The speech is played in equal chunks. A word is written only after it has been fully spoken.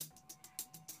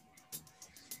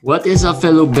What is up,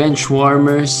 fellow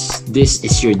benchwarmers? This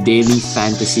is your daily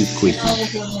fantasy quickie.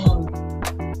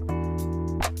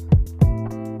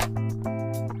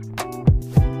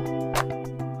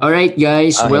 Alright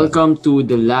guys, welcome to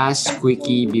the last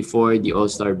quickie before the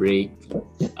All-Star break.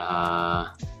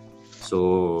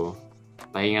 So,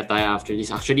 pahinga tayo after this.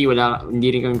 Actually, hindi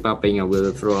rin kami papahinga.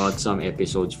 We'll throw out some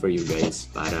episodes for you guys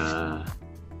para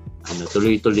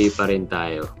tuloy-tuloy pa rin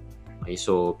tayo. Okay,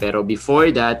 so, pero before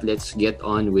that, let's get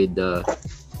on with the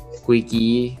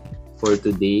quickie for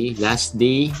today. Last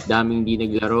day, daming di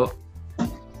naglaro.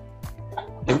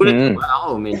 Nagulat ba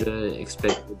ako? Medyo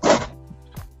expected.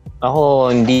 Ako,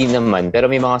 hindi naman. Pero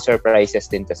may mga surprises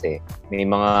din kasi. May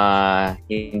mga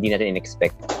hindi natin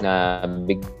in-expect na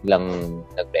biglang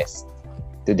nag-rest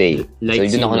today. Like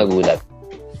so, doon ako nagulat.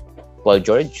 Paul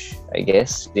George, I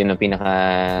guess. Yun ang pinaka...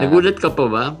 Nagulat ka pa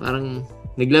ba? Parang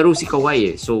naglaro si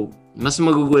Kawhi eh. So, mas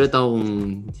magugulat ako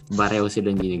kung pareho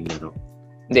sila hindi naglaro.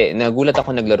 Hindi, nagulat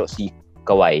ako naglaro si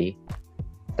Kawhi.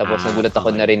 Tapos nagulat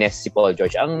ako na rin si Paul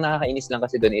George. Ang nakakainis lang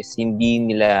kasi doon is hindi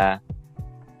nila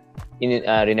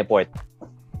report.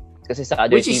 Kasi sa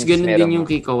other teams, ganun din yung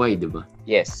kay Kawhi, di ba?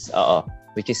 Yes, oo.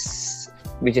 Which is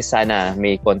sana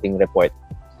may konting report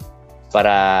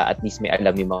para at least may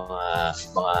alam yung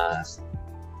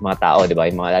mga tao, di ba?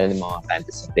 Yung mga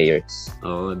fantasy players.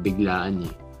 Oo, biglaan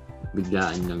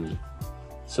lang eh.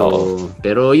 So,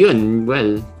 pero yun,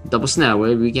 well, tapos na.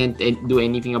 Well, we can't do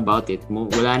anything about it.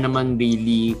 Wala naman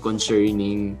really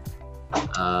concerning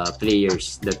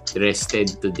players that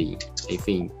rested today, I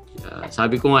think.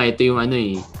 Sabi ko nga, ito yung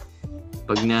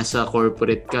pag nasa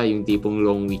corporate ka, yung tipong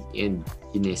long weekend,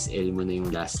 in-SL mo na yung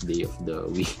last day of the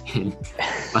weekend.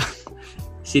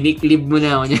 Siniklib mo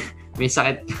na ako niya. May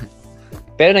sakit ka.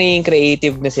 Pero naging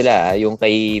creative na sila. Yung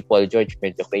kay Paul George,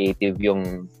 medyo creative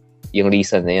yung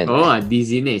reason na yun.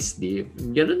 Dizziness.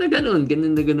 Ganun na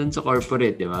ganun sa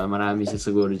corporate, di ba? Marami sa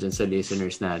siguro dyan sa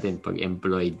listeners natin. Pag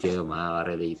employed kayo,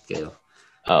 makaka-relate kayo.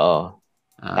 Oo.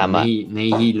 Tama.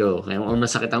 Nahihilo. Kaya kung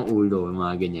masakit ang ulo,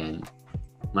 mga ganyan.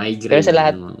 Migraine. Pero sa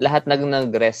lahat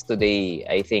nag-rest today,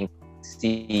 I think,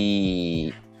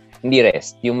 hindi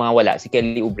rest. Yung mga wala. Si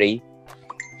Kelly Oubre.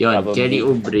 Yun, probably. Kelly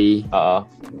Oubre.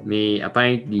 May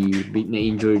apparently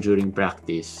na-injure during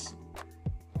practice.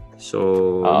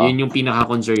 So, yun yung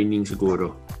pinaka-concerning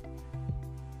siguro.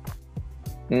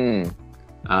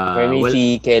 For me,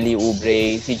 si Kelly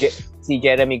Oubre, si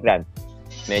Jeremy Grant,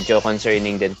 medyo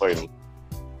concerning din for me.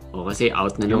 Kasi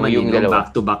out na naman yung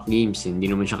back-to-back games. Hindi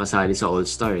naman siya kasali sa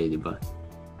All-Star di ba?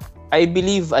 I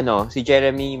believe, si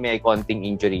Jeremy may konting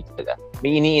injury talaga.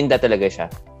 May iniinda talaga siya.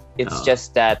 It's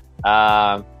just that,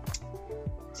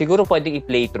 siguro pwedeng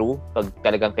i-play through pag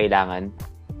talagang kailangan.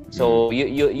 So,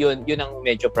 yun ang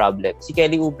medyo problem. Si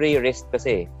Kelly Oubre, wrist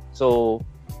kasi. So,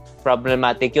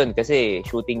 problematic yun kasi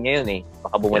shooting niya yun eh.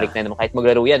 Baka bumalik na naman. Kahit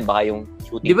maglaro yan, baka yung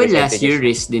shooting percentage. Di ba last year,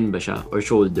 wrist din ba siya? Or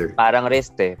shoulder? Parang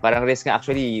wrist eh. Parang wrist nga.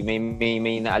 Actually, may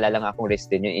naalala nga akong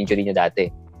wrist din yung injury niya dati.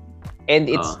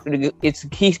 And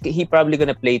he probably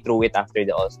gonna play through it after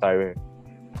the All-Star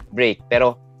break.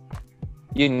 Pero,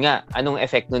 yun nga, anong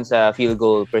effect nun sa field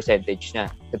goal percentage niya?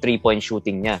 Sa 3-point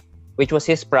shooting niya? Which was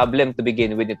his problem to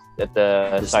begin with at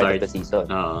the start of the season.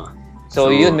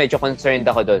 So, yun, medyo concerned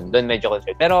ako doon.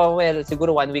 Pero, well,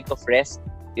 siguro 1 week of rest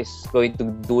is going to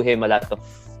do him a lot of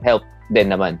help din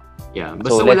naman. Yeah,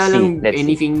 basta wala lang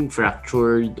anything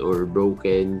fractured or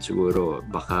broken, siguro,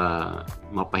 baka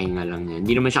mapahinga lang yan.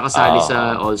 Hindi naman siya kasali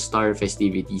sa All-Star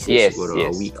festivities. Siguro, a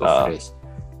week of rest.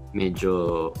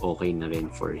 Medyo okay na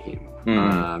rin for him.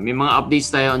 May mga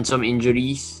updates tayo on some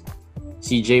injuries.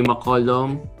 CJ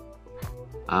McCollum,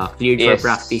 cleared for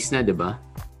practice na, diba?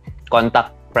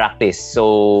 Contact practice.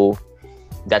 So,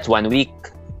 that's 1 week.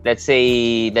 Let's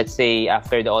say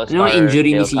after the All-Star. Ano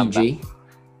injury ni CJ?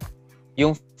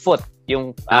 Yung foot.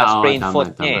 Yung sprained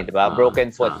foot niya, di ba?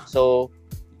 Broken foot. So,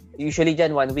 usually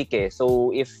dyan 1 week eh.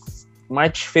 So, if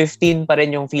March 15 pa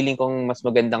rin yung feeling kong mas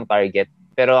magandang target.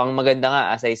 Pero ang maganda nga,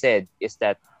 as I said, is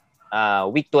that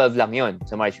week 12 lang yun.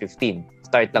 So, March 15.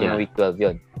 Start lang ng week 12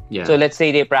 yun. Yeah. So, let's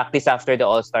say they practice after the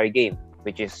All-Star game,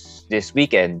 which is this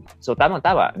weekend. So,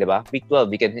 tama-tama, di ba? Week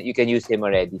 12, you can use him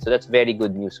already. So, that's very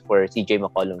good news for CJ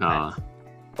McCollum.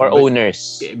 For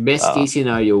owners. Best case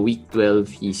scenario, week 12,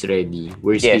 he's ready.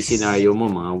 Worst case scenario mo,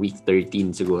 mga week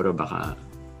 13 siguro, baka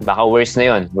worse na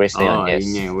yun. Yes.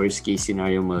 Yun yung worst case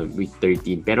scenario mo, week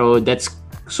 13. Pero that's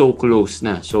so close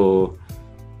na. So,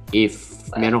 if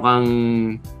meron kang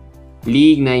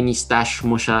league na ini-stash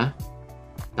mo siya,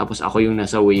 tapos ako yung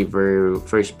nasa waiver,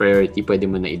 first priority, pwede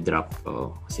mo na i-drop.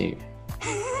 Kasi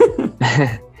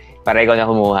para ikaw na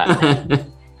kumuha.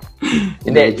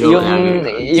 Hindi,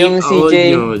 yung CJ,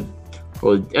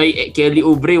 Hold. Ay, Kelly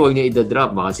Oubre, huwag niya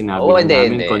i-drop. Baka sinabi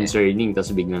namin concerning,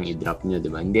 tapos biglang i-drop niya, di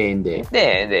ba? Hindi.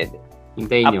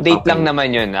 Hintayin niyo. Update lang naman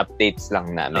yun. Updates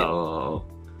lang namin. Oo.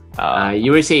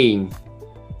 You were saying?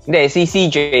 Hindi, si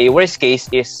CJ, worst case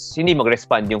is hindi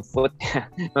mag-respond yung foot.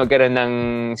 Magkaroon ng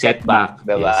setback.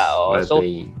 Diba? Yes, so,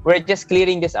 we're just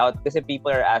clearing this out kasi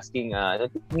people are asking,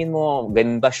 tingin mo,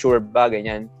 ganun ba, sure ba,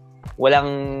 ganyan.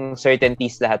 Walang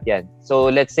certainties lahat yan.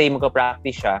 So, let's say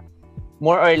magka-practice siya,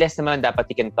 more or less naman dapat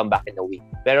he can come back in a week.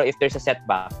 Pero if there's a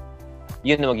setback,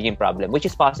 yun na magiging problem. Which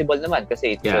is possible naman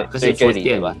kasi it's surgery,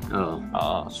 diba?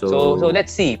 So,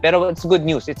 let's see. Pero it's good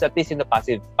news. It's at least in the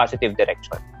positive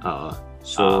direction.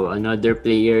 So, another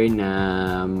player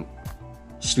na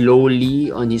slowly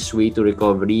on his way to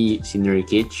recovery, si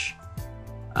Nurkic.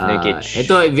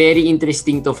 Ito, very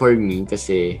interesting to for me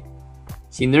kasi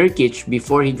si Nurkic,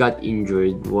 before he got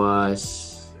injured, was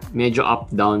medyo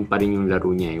up-down pa rin yung laro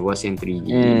niya. It wasn't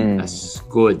really as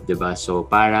good, diba? So,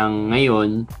 parang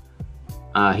ngayon,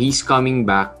 he's coming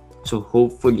back. So,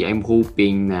 hopefully, I'm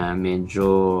hoping na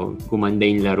medyo gumanda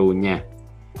yung laro niya.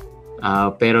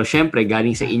 Pero, syempre,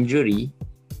 galing sa injury,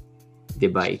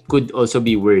 diba? It could also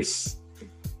be worse.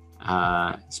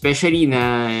 Especially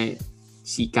na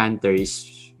si Kanter is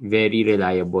very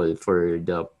reliable for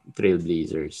the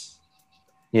Trailblazers.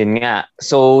 Yun nga.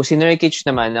 So, si Nurkic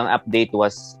naman, ang update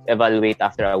was evaluate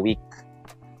after a week.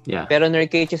 Yeah. Pero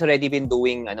Nurkic has already been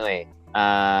doing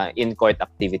in-court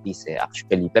activities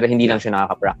actually. Pero hindi lang siya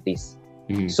nakaka-practice.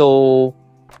 Mm-hmm.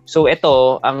 So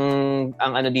ito,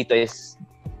 ang dito is,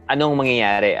 anong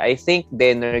mangyayari? I think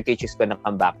then Nurkic is gonna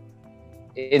come back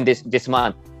in this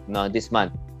month. No, this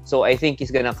month. So, I think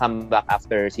he's gonna come back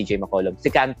after CJ McCollum.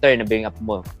 Si Kanter, na bring up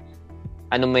mo.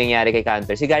 Anong mangyayari kay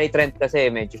Kanter? Si Gary Trent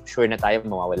kasi medyo sure na tayo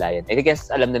mawawala yan. I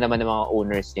guess alam na naman ng mga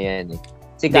owners niya yan.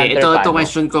 Si Kanter, ito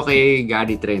question ko kay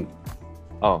Gary Trent.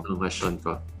 Ito question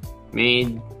ko.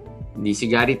 Di si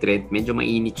Gary Trent, medyo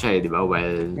mainit siya di ba?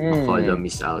 While McCollum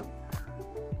is out.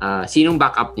 Sinong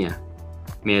backup niya?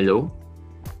 Melo?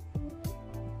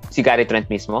 Si Gary Trent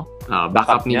mismo?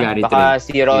 Backup ni Gary Trent. Baka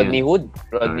si Rodney Hood.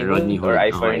 Rodney Hood. Or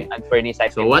Fernie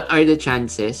Siphon. So, what are the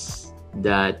chances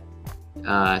that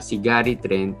si Gary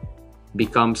Trent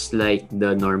becomes like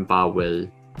the Norm Powell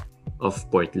of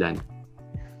Portland?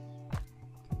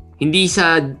 Hindi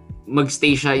sa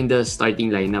magstay siya in the starting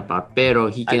lineup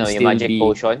pero he can still magic be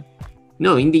potion?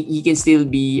 No, he can still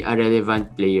be a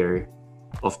relevant player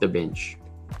off the bench.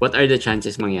 What are the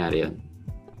chances mangyari yun?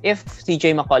 If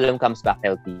CJ McCollum comes back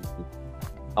healthy,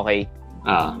 okay?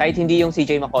 Kahit hindi yung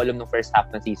CJ McCollum ng first half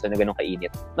ng season na ganun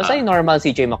kainit. Basta yung normal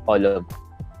CJ McCollum,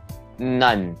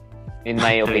 none, in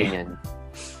my opinion.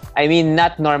 I mean,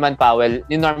 not Norman Powell.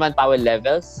 Yung Norman Powell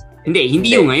levels? Hindi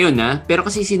yung ngayon Pero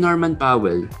kasi si Norman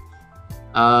Powell,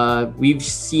 we've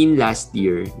seen last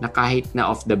year na kahit na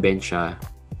off the bench siya,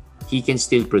 he can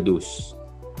still produce.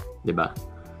 Diba?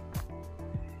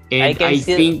 And I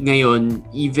think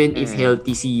ngayon, even if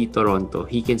healthy si Toronto,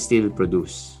 he can still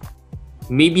produce.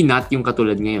 Maybe not yung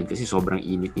katulad ngayon kasi sobrang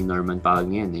init ni Norman Powell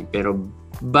ngayon Pero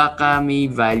baka may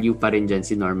value pa rin dyan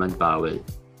si Norman Powell.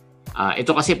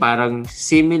 Ito kasi parang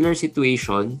similar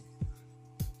situation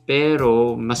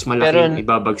pero mas malaki yung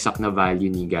ibabagsak na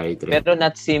value ni Gary Trent. Pero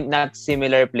not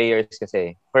similar players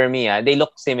kasi. For me, they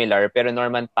look similar pero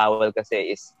Norman Powell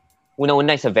kasi is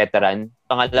una-una is a veteran.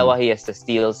 Pangalawa, he has the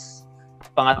steals.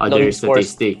 Other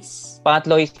statistics.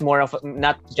 Pangatlo is more of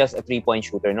not just a 3-point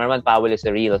shooter. Norman Powell is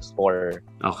a real scorer.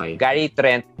 Okay. Gary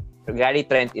Trent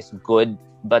is good,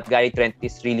 but Gary Trent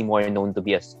is really more known to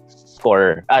be a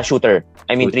shooter.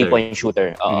 I mean, 3-point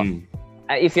shooter.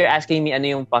 If you're asking me ano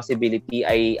yung possibility,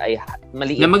 I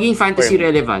maliit. Na maging fantasy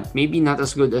relevant. Maybe not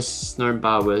as good as Norm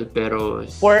Powell, pero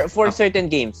for certain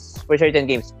games,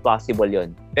 possible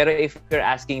yun. Pero if you're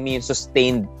asking me yung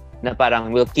sustained na parang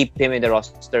will keep him in the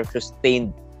roster sustained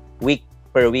week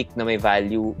per week na may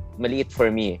value, maliit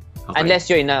for me. Okay. Unless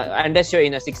you're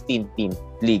in a 16-team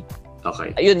league.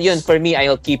 Okay. Yun for me,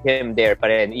 I'll keep him there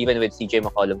pa rin even with CJ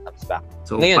McCollum comes back.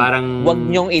 So ngayon, parang wag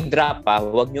niyong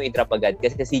i-drop agad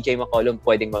kasi CJ McCollum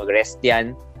pwedeng mag-rest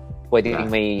yan,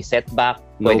 pwedeng may setback,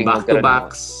 pwedeng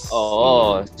back-to-backs.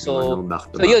 Oo. So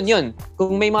yun.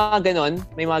 Kung may mga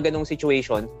ganong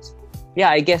situations,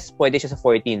 I guess pwede siya sa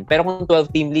 14. Pero kung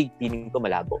 12-team league, feeling ko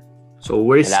malabo. So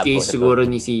worst case siguro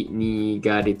ni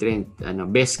Gary Trent,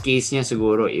 best case niya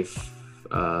siguro if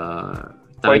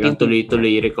talagang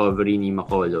tuloy-tuloy recovery ni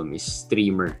McCollum is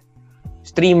streamer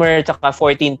tsaka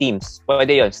 14 teams.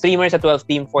 Pwede yun. Streamer sa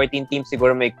 12-team, 14 teams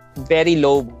siguro may very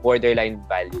low borderline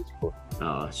value. So,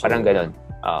 parang ganun.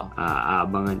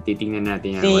 Abangan, titingnan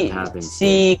natin what happens.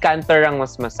 Si Kanter ang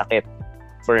mas masakit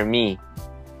for me.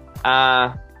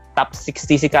 top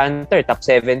 60 si Cantor, top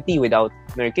 70 without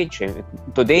Nurkic.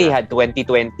 Today had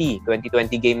 2020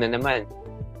 game na naman.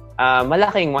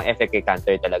 Malaking mga effect kay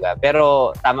Cantor talaga.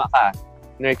 Pero tama ka,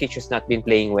 Nurkic has not been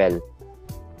playing well.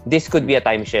 This could be a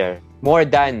timeshare. More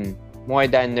than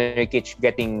Nurkic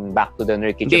getting back to the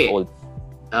Nurkic of old.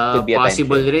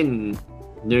 Possible rin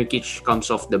Nurkic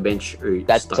comes off the bench or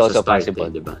that's also possible,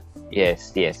 diba?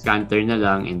 Yes. Cantor na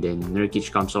lang and then Nurkic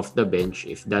comes off the bench.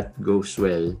 If that goes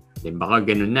well, then baka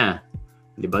ganun na.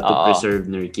 Diba? To preserve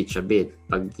Nurkic a bit.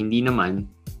 Pag hindi naman,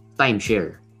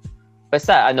 timeshare.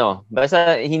 Basta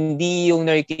hindi yung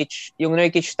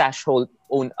Nurkic stash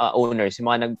owners, yung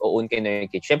mga nag-own kay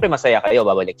Nurkic. Syempre masaya kayo,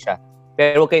 babalik siya.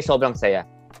 Pero huwag kayo sobrang saya.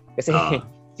 Kasi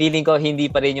feeling ko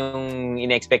hindi pa rin yung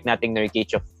in-expect nating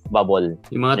Nurkic of bubble.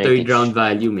 Yung mga third round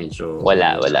value medyo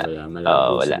wala.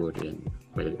 Malabo siguro yan.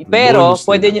 Well, pero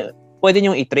pwede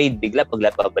nyo i-trade bigla pag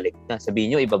babalik na.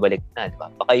 Sabihin nyo ibabalik na, diba?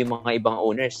 Baka yung mga ibang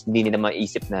owners hindi nila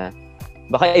maisip na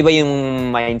baka iba yung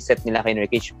mindset nila kay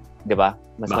Nurkic, 'di ba?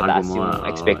 Mas mataas yung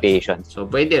expectations. So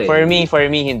pwede rin. For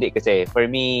me hindi kasi. For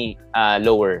me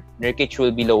lower. Nurkic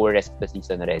will be lower rest of the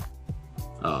season red.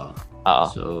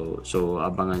 So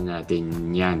abangan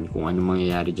natin 'yan kung ano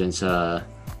mangyayari diyan sa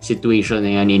situation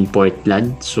na 'yan in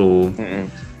Portland. So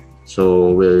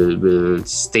we'll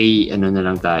stay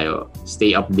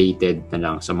stay updated na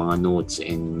lang sa mga notes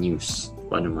and news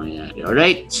kung ano mangyayari.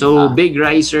 Alright, so big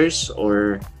risers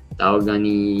or tawag na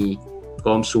ni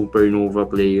Com Supernova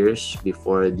players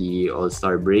before the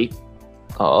All-Star break.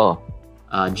 Oo.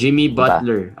 Jimmy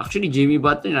Butler. Actually, Jimmy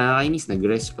Butler nakakainis.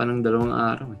 Nag-rest pa ng 2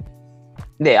 araw.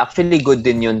 Hindi, actually good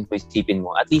din yun kung isipin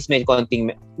mo. At least may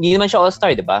konting... Hindi naman siya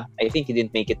All-Star, diba? I think he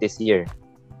didn't make it this year.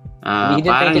 He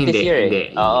didn't make it this year.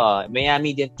 Oo.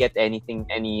 Miami didn't get any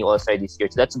All-Star this year.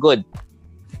 So that's good.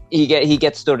 He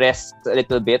gets to rest a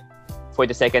little bit for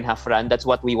the second half run. That's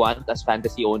what we want as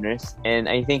fantasy owners. And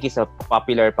I think he's a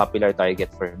popular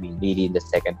target for me really in the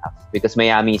second half. Because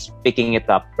Miami is picking it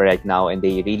up right now and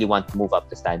they really want to move up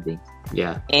the standings.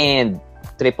 Yeah. And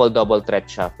triple-double threat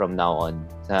siya from now on.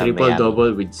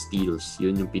 Triple-double with steals.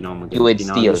 Yun yung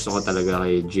pinaka-gusto ko talaga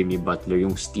kay Jimmy Butler.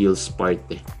 Yung steals part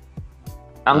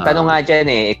Ang tanong nga dyan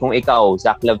kung ikaw,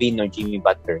 Zach LaVine or Jimmy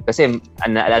Butler. Kasi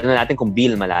alam na natin kung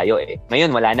Beal malayo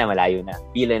Ngayon malayo na.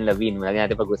 Beal and LaVine, wala na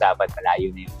natin pag-usapan, malayo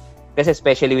na yun. Kasi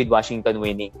especially with Washington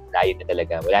winning, malayo na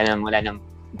talaga. Wala nang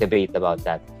debate about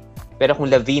that. Pero kung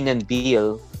LaVine and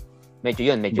Beal,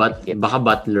 medyo baka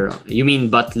Butler. You mean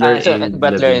Butler and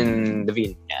Butler LaVine. and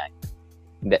LaVine.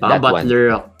 Yeah. Baka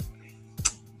Butler.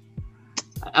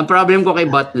 Ang problem ko kay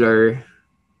Butler,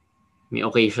 may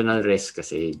occasional rest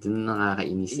kasi. Doon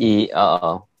nakakainis.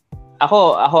 Oo. Ako,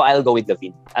 I'll go with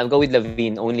LaVine. I'll go with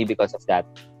LaVine only because of that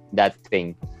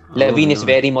thing. LaVine is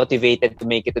very motivated to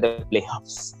make it to the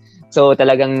playoffs. So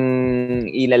talagang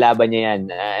ilalaban niya yan.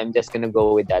 I'm just gonna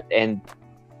go with that. And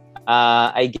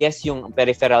I guess yung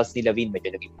peripherals ni LaVine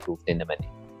medyo nag-improve din naman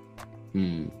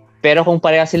Pero kung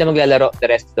pareha sila maglalaro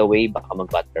the rest of the way, baka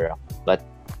mag-Butler ako. But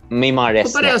may mga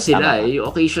rest. Kung pareha sila,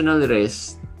 yung occasional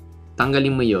rest,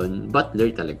 tanggalin mo yun, Butler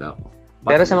talaga ako.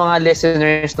 Butler. Pero sa mga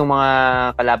listeners ng mga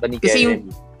kalaban ni Karen, kasi yung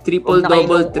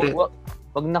triple-double threat.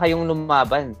 Wag na kayong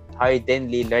lumaban. Harden,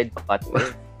 Lillard,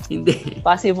 Butler. Hindi.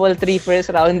 Possible 3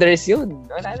 first rounders yun.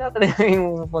 Wala na talaga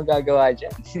yung magagawa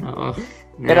dyan. Oo.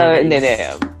 Pero hindi.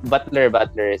 Butler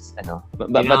is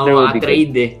Butler will be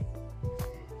trade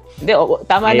Hindi,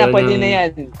 tama na. Pwede na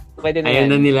yan. Ayaw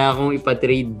na nila akong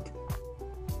ipa-trade.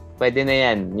 Pwede na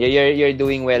yan. You're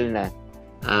doing well na.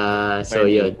 So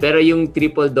yun. Pero yung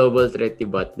triple-double threat ni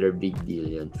Butler, big deal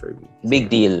yun for me. Big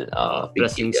deal.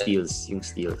 Plus yung steals.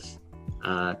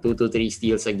 2 to 3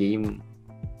 steals a game.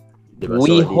 Diba?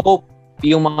 We hope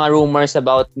yung mga rumors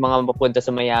about mga mapunta sa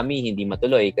Miami hindi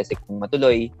matuloy. Kasi kung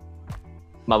matuloy,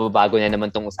 mababago na naman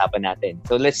tong usapan natin.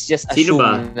 So let's just assume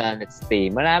na let's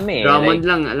stay. Marami. Drummond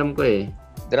lang, alam ko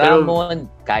Drummond,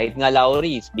 kahit nga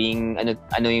Lowry is being,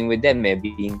 ano yung with them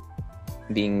being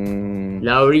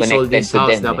Lowry sold his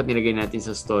house. Dapat nilagay natin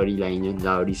sa storyline yun.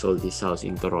 Lowry sold his house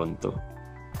in Toronto.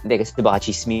 Hindi, kasi baka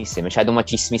chismis Masyadong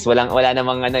machismis. Wala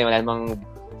namang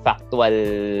factual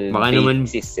baka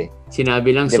basis naman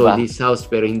sinabi lang diba? Sold his house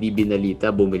pero hindi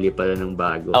binalita, bumili pala ng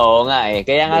bago. Oo nga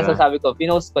Kaya nga sasabi ko,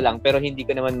 pinost ko lang pero hindi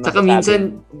ko naman masasabi. Saka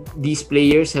minsan, these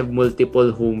players have multiple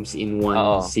homes in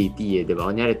one city diba?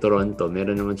 Kunyari Toronto,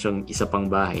 meron naman siyang isa pang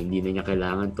bahay, hindi na niya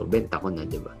kailangan to, benta ko na,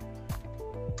 diba?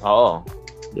 Oo.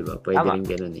 Diba? Pwede rin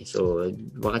ganun So,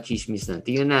 baka chismis na.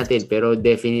 Tingnan natin, pero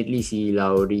definitely si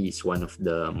Lowry is one of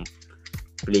the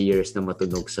players na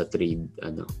matunog sa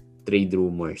trade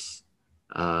rumors.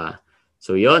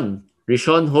 So yon,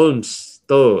 Richaun Holmes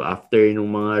to after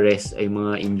nung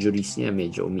mga injuries niya,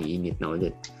 medyo umiinit na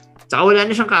ulit. Tsaka wala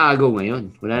na siyang kaagaw ngayon.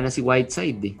 Wala na si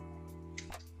Whiteside eh.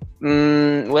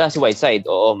 Wala si Whiteside.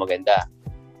 Oo, maganda.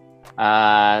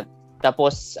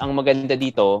 Tapos, ang maganda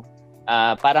dito,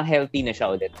 parang healthy na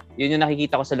siya ulit. Yun yung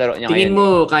nakikita ko sa laro niya Tingin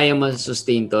ngayon. mo, kaya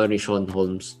ma-sustain to ni Sean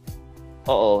Holmes?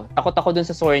 Oo. Takot ako dun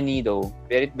sa sore knee though.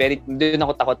 Doon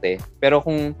ako takot eh. Pero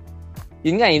kung,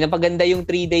 yun nga eh, napaganda yung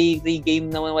 3-day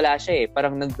game na wala siya eh.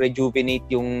 Parang nag-rejuvenate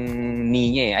yung knee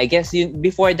niya eh. I guess,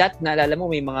 before that, naalala mo,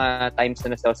 may mga times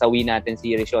na nasasawi natin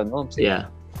si Sean Holmes eh.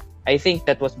 Yeah. I think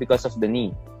that was because of the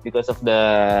knee. Because of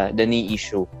the knee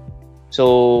issue.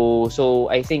 So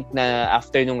I think na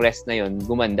after nung rest na yon,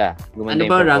 gumanda Ano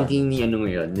ba ranking ni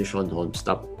ngayon ni Sean Holmes?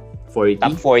 Top 40?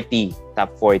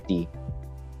 Top 40.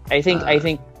 I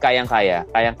think kayang-kaya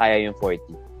yung 40.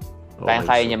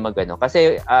 Kayang-kaya niya magano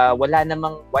kasi wala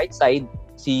namang Whiteside,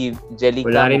 si Jellica.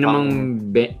 Wala rin namang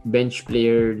bench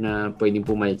player na pwedeng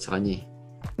pumalit sa kanya.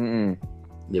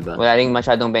 Diba? Wala ring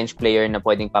masyadong bench player na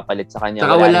pwedeng papalit sa kanya.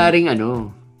 Saka wala ring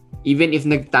even if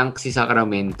nag-tank si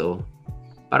Sacramento,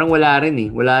 parang wala rin eh.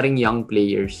 Wala ring young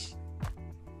players.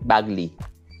 Bagley.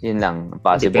 Yun lang.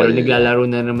 Possible. Pero naglalaro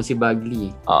na naman si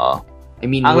Bagley. Oo. I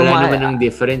mean, wala naman ng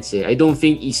difference eh. I don't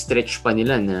think i-stretch pa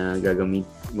nila na gagamit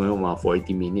mga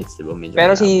 40 minutes. Diba? Medyo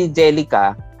pero si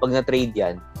Jellica, pag na-trade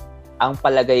yan, ang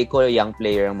palagay ko young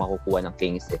player ang makukuha ng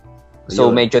Kings eh. So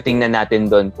medyo tingnan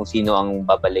natin doon kung sino ang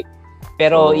babalik.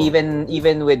 Pero even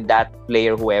with that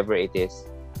player, whoever it is,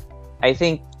 I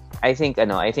think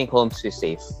Holmes is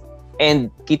safe. And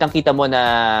kitang-kita mo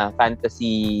na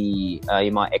fantasy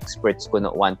yung mga experts ko na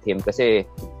want him kasi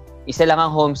isa lang ang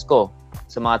Holmes ko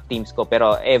sa mga teams ko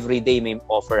pero every day may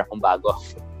offer akong bago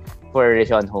for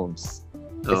Sean Holmes.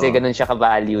 Kasi ganun siya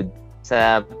ka-valued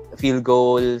sa field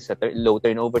goal, sa low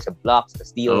turnover, sa blocks, sa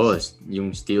steals.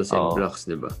 Yung steals and blocks,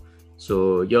 'di ba?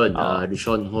 So, yun,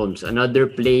 Sean Holmes. Another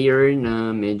player na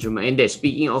medyo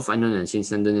speaking of since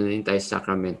nandun na rin tayo sa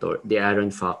Sacramento, De'Aaron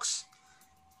Fox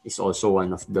is also one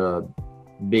of the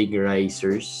big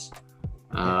risers.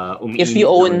 If you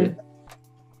own,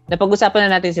 napag-usapan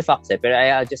na natin si Fox pero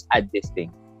I'll just add this thing.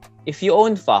 If you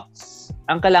own Fox,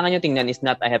 ang kailangan nyo tingnan is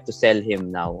not I have to sell him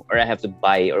now or I have to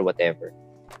buy or whatever.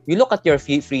 You look at your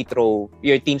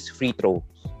your team's free throws.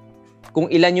 Kung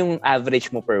ilan yung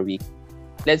average mo per week.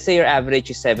 Let's say your average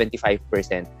is 75%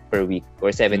 per week or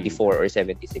 74 or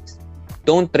 76.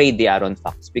 Don't trade De'Aaron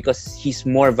Fox because he's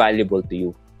more valuable to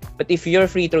you. But if your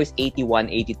free throw is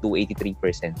 81, 82,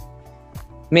 83%,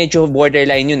 medyo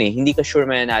borderline yun eh. Hindi ka sure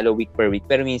mananalo week per week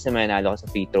pero minsan mananalo ka sa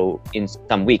free throw in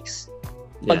some weeks.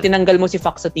 Pag tinanggal mo si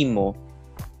Fox sa team mo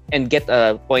and get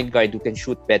a point guard who can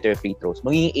shoot better free throws,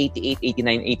 magiging 88,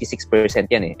 89, 86%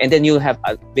 yan eh. And then you'll have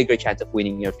a bigger chance of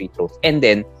winning your free throws. And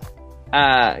then,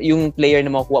 yung player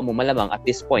na makukuha mo malamang at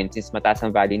this point since mataas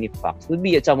ang value ni Fox would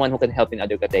be someone who can help in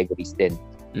other categories din.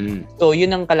 So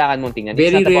yun ang kailangan mong tingnan.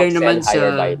 Very rare naman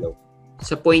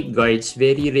sa point guards,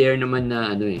 very rare naman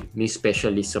na may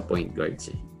specialist sa point guards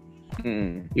eh.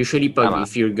 Usually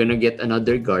if you're gonna get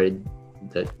another guard,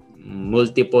 that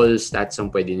multiple stats ang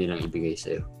pwede nilang ibigay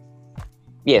sa'yo.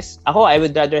 Yes. Ako, I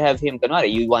would rather have him. Kunwari,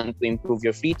 you want to improve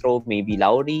your free throw, maybe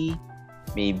Lowry,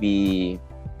 maybe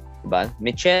Donovan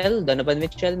Mitchell,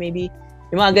 maybe.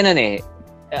 Yung mga ganun eh.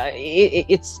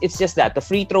 It's just that. The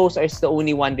free throws are the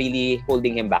only one really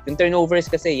holding him back. Yung turnovers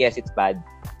kasi, yes, it's bad.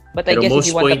 But I guess if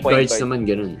you want a point guard, naman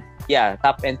ganun. Yeah,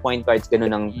 top-end point guards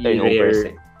ganun ang turnovers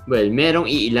eh. Well, merong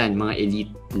iilan, mga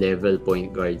elite level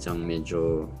point guards ang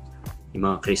medyo yung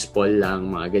mga Chris Paul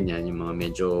lang, mga ganyan, yung mga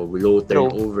medyo low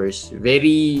turnovers.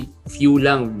 Very few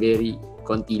lang, very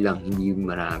konti lang, hindi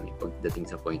marami pagdating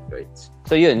sa point guards.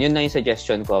 So yun na yung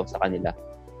suggestion ko sa kanila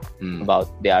about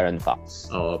De'Aaron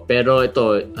Fox. Pero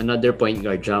ito, another point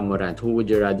guard, Ja Morant. Who would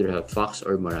you rather have, Fox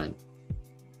or Morant?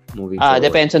 Moving forward.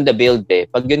 Depends on the build eh.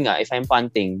 Pag yun nga, if I'm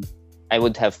punting, I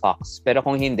would have Fox. Pero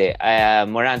kung hindi,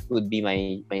 Morant would be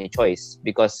my choice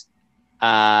because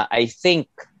I think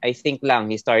lang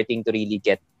he's starting to really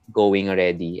get going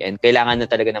already and kailangan na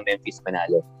talaga ng Memphis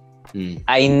manalo.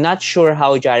 I'm not sure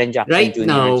how Jaren Jackson right Jr.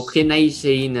 now, can I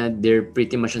say na they're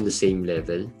pretty much on the same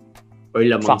level? Or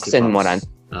lamang Fox si and Morant?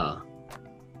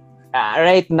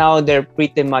 Right now, they're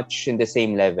pretty much in the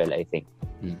same level, I think.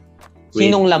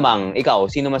 Sinong lamang?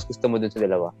 Ikaw, sino mas gusto mo dun sa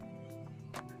dalawa?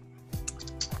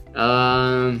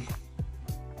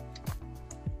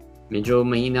 Medyo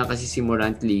mahina kasi si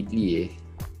Morant lately eh.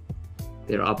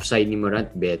 Pero upside ni Morant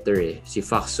better eh. Si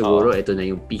Fox siguro, ito na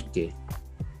yung peak eh.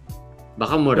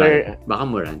 Baka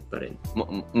Morant pa rin.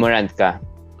 Morant ka?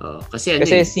 Kasi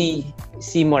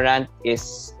si Morant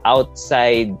is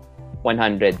outside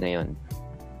 100 na yun.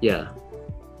 Yeah.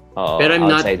 Pero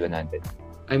outside 100.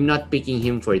 I'm not picking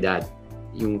him for that.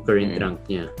 Yung current rank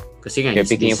niya. Kasi nga, you're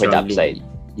picking him for the upside.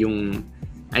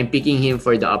 I'm picking him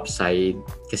for the upside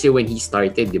kasi when he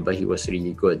started, 'di ba, he was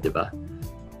really good, 'di ba?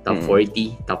 Top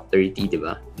 40, top 30, 'di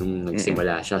ba? Nung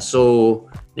nagsimula siya.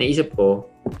 So, naisip ko,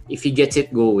 if he gets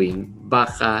it going,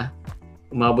 baka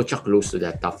umabot siya close to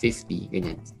that top 50,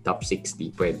 ganyan, top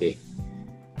 60, pwede.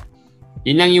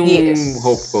 Yun lang yung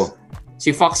hope ko.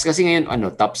 Si Fox kasi ngayon,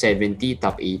 top 70,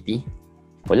 top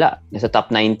 80? Wala. Nasa top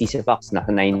 90 si Fox.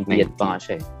 Nasa 90 pa nga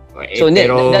siya eh. So,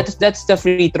 pero, that's the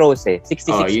free throws eh.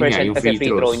 66% nga, kasi free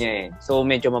throw niya eh. So,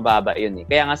 medyo mababa yun eh.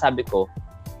 Kaya nga sabi ko,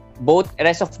 both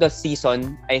rest of the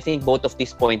season, I think both of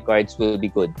these point guards will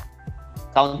be good.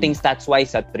 Counting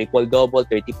stats-wise at triple-double,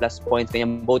 30-plus points,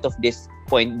 ganyan, both of these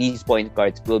point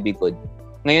guards will be good.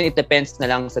 Ngayon, it depends na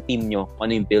lang sa team nyo, ano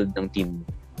yung build ng team.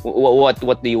 What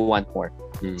do you want more?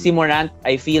 Si Morant,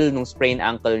 I feel nung sprain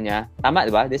ankle niya, tama,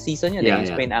 di ba? This season niya, yung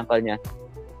sprain ankle niya,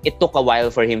 it took a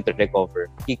while for him to recover.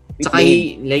 He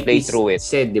played through it.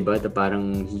 Said, di ba,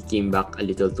 parang he came back a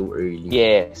little too early.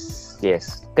 Yes.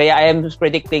 Kaya I am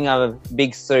predicting a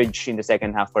big surge in the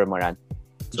second half for Morant.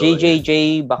 So,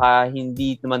 JJJ, baka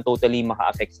hindi naman totally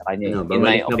maka-affect sa kanya. In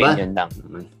my opinion lang.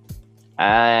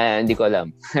 Hindi ko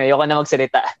alam. Ayoko na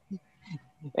magsalita.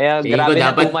 Grabe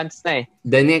na 2 months na eh.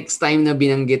 The next time na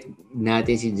binanggit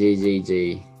natin si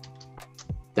JJJ,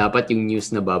 dapat yung news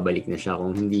na babalik na siya.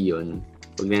 Kung hindi yun,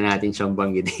 huwag na natin siyang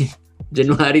banggitin.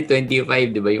 January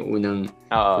 25, di ba, yung unang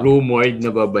rumored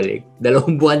na babalik.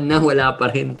 2 buwan na, wala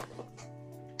pa rin.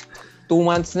 2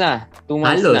 months na. 2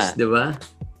 months halos, na. Di ba?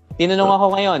 Tinanong ako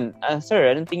ngayon,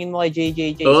 Sir, anong tingin mo kay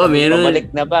JJJ? Meron.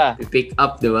 Babalik na ba? Pick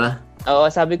up, di ba? Oo,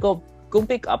 sabi ko, kung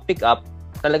pick up,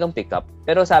 talagang pick up.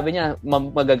 Pero sabi niya,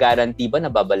 magagaranti ba na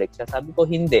babalik siya? Sabi ko,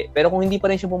 hindi. Pero kung hindi pa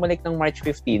rin siya bumalik ng March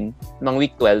 15, ng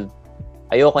week 12,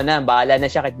 ayoko na. Bahala na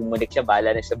siya. Kahit bumalik siya,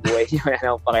 bahala na siya sa buhay niya. Wala na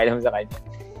akong pakialam sa kanya.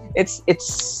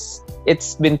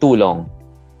 It's been too long.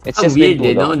 It's just weird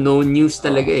been too long. No news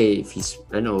talaga eh. If he's,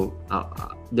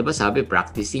 di ba sabi,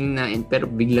 practicing na, pero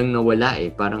biglang nawala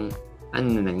eh. Parang, ano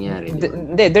na nangyari?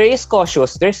 There is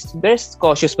cautious. There's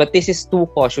cautious, but this is too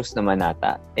cautious naman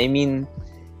nata. I mean,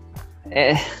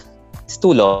 it's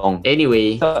too long.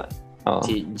 Anyway,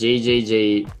 si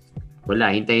JJJ,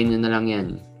 wala, hintayin nyo na lang yan.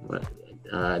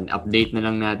 Update na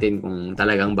lang natin kung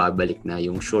talagang babalik na,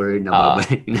 yung sure na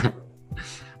babalik na.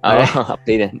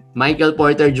 Update na. Michael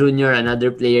Porter Jr.,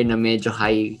 another player na medyo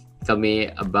high kami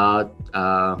about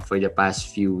for the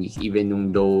past few weeks, even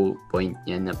nung low point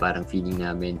niya na parang feeling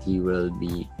namin he will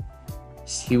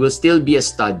still be a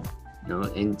stud, no?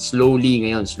 And slowly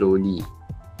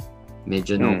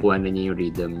medyo nakukuha na niya yung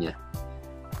rhythm niya.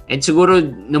 And siguro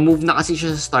na-move na kasi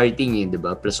siya sa starting eh, 'di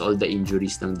ba? Plus all the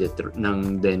injuries ng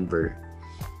Denver.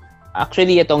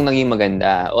 Actually, itong naging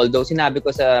maganda. Although sinabi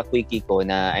ko sa quickie ko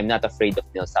na I'm not afraid of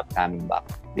Millsap coming back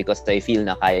because I feel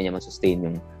na kaya niya ma-sustain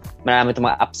yung marami itong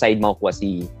mga upside makukuha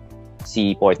si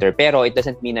Porter. Pero it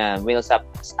doesn't mean na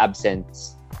Millsap's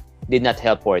absence did not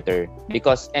help Porter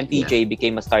because MPJ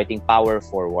became a starting power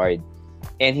forward.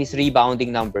 And his rebounding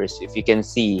numbers, if you can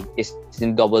see, is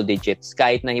in double digits.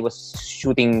 Kahit na he was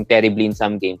shooting terribly in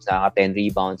some games, naka 10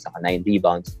 rebounds, naka 9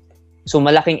 rebounds. So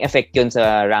malaking effect yun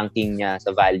sa ranking niya,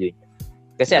 sa value niya.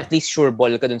 Kasi at least sure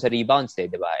ball ka dun sa rebounds eh,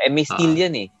 di ba? Eh may steal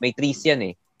yan eh, may threes yan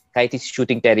eh. Kahit he's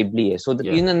shooting terribly eh. So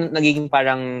yun ang nagiging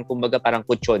parang, kumbaga parang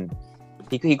kutsyon.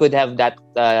 He could have that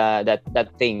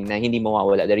thing na hindi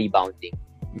mawawala, the rebounding.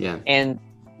 Yeah. And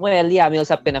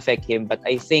Millsap can affect him, but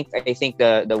I think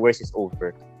the worst is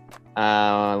over.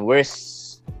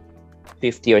 Worst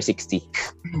 50 or 60.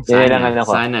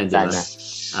 Sana.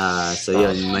 So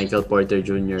yun, Michael Porter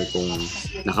Jr., kung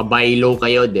naka-buy low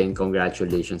kayo din,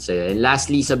 congratulations sa'yo. And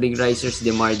lastly, sa Big Risers,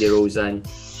 DeMar DeRozan.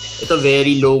 Ito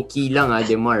very low-key lang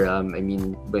DeMar. I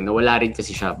mean, nawala rin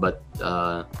kasi siya, but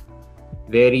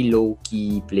very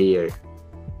low-key player.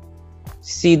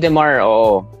 Si DeMar,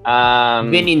 oo.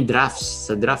 Even in drafts,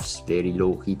 very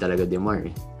low-key talaga DeMar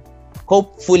eh.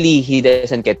 Hopefully, he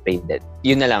doesn't get traded.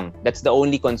 Yun na lang. That's the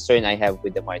only concern I have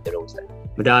with DeMar DeRozan.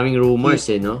 Madaming rumors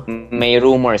no? May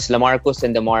rumors. LaMarcus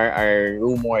and DeMar are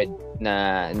rumored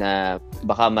na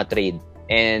baka ma-trade.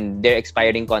 And they're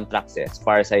expiring contracts as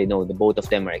far as I know. The both of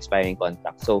them are expiring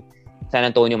contracts. So, San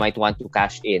Antonio might want to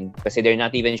cash in kasi they're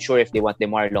not even sure if they want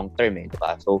DeMar long-term eh,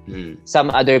 diba? So,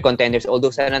 some other contenders,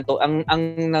 although San Antonio,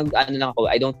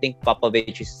 I don't think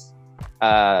Popovich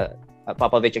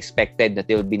expected that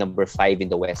they'll be number 5 in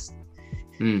the West.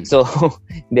 So,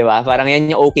 di ba? Parang yan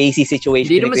yung OKC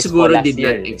situation. Hindi naman siguro did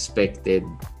not expect.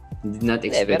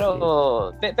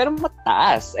 Pero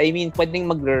mataas. I mean, pwedeng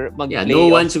mag-play no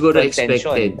one siguro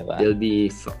expected. Diba? They'll be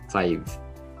 5.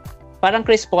 parang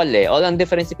Chris Paul All ang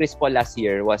difference si Chris Paul last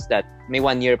year was that may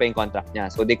 1 year pa yung contract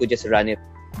niya. So they could just run it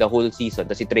the whole season.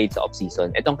 Tapos i-trade sa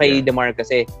off-season. Itong kay DeMar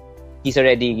kasi, he's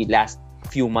already last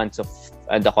few months of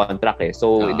the contract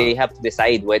So they have to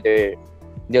decide whether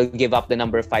they'll give up the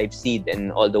number 5 seed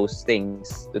and all those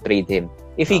things to trade him.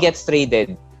 If he gets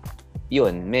traded,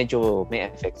 yun, medyo may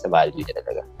effect sa value niya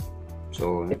talaga.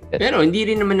 So, pero hindi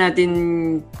rin naman natin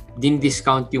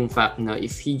din-discount yung fact na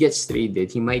if he gets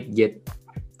traded, he might get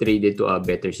traded to a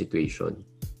better situation.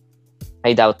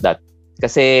 I doubt that.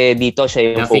 Kasi dito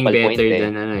siya yung nothing focal point. Nothing better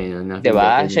than ano yun.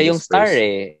 Diba? Siya yung star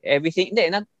Everything,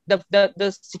 not the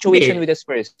situation with the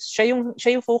Spurs. Siya yung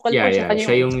focal point.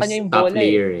 Siya yung top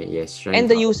player Yes. And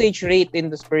the usage rate in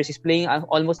the Spurs is playing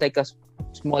almost like a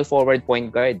small forward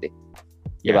point guard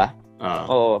Diba?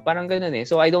 Parang ganun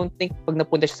So I don't think pag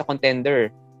napunta siya sa contender,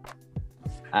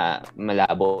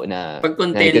 malabo na. Pag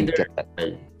contender,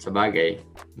 sa bagay.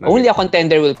 Only a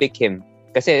contender will pick him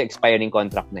kasi expiring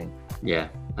contract na yun.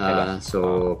 Yeah.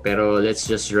 Pero let's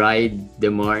just ride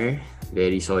DeMar.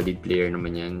 Very solid player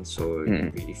naman yan. So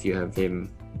if you have him,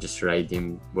 just ride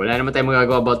him. Wala naman tayong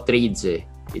magagawa about trades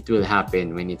It will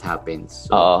happen when it happens.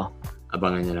 So,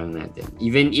 abangan na lang natin.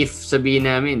 Even if sabihin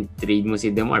namin, trade mo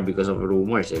si DeMar because of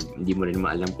rumors, hindi mo rin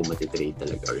maalam kung matitrade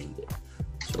talaga or hindi.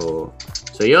 So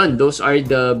yun, those are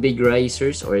the big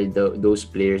risers or those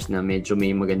players na medyo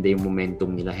may maganda yung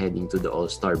momentum nila heading to the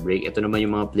All-Star break. Ito naman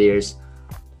yung mga players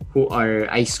who are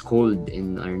ice cold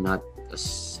and are not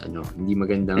as hindi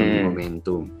magandang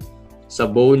momentum. Sa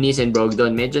Bonis and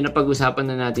Brogdon, medyo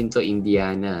napag-usapan na natin to.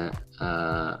 Indiana,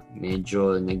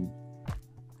 medyo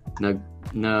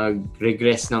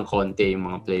nag-regress ng konti yung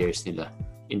mga players nila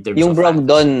in terms yung of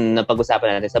Brogdon na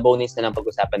pag-usapan natin, sa Bonis na lang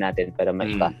pag-usapan natin pero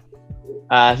maiba.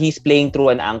 He's playing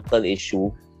through an ankle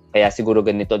issue. Kaya siguro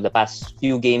ganito, the past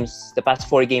 4 games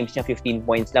niya, 15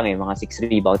 points lang mga 6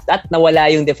 rebounds. At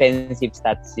nawala yung defensive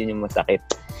stats, yun yung masakit.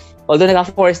 Although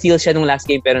naka-4 steals siya nung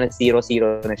last game, pero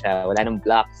nag-0-0 na siya. Wala nang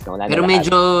blocks. Pero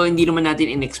medyo hindi naman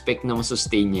natin in-expect na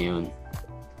masustain niya yun.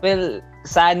 Well,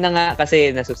 sana nga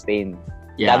kasi na-sustain.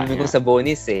 Dami ko sa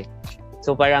Bonis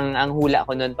So parang ang hula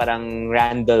ko nun parang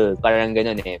Randall, parang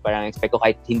ganun Parang expect ko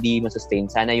kahit hindi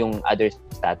masustain, sana yung other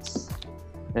stats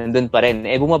nandun pa rin.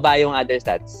 Bumaba yung other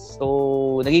stats.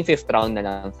 So, naging 5th round na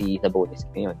lang si Sabonis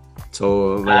ngayon.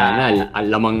 So, wala na.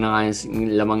 Lamang na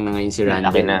ngayon si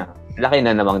Randall. Laki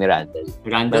na namang ni Randall.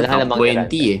 Randall top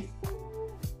 20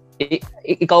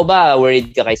 Ikaw ba,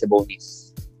 worried ka kay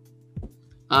Sabonis?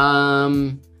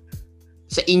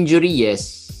 Sa injury,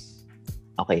 yes.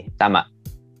 Okay, tama.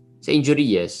 Sa injury,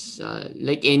 yes.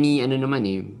 Like any,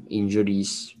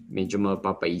 injuries, medyo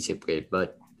mapapaisip ko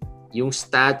But, yung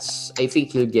stats, I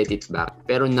think he'll get it back.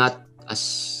 Pero not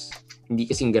hindi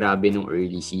kasing grabe nung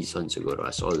early season siguro,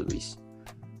 as always.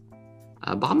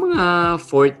 Baka mga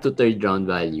 4th to 3rd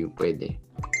round value, pwede.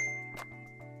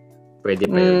 Pwede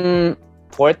pa yun.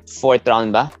 4th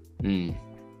round ba?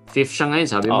 5th siya ngayon,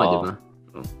 sabi mo, di ba?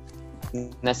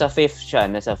 Nasa 5th siya,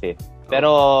 nasa 5th.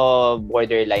 Pero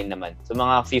borderline naman. So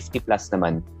mga 50 plus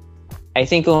naman. I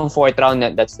think kung 4th round,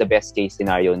 that's the best case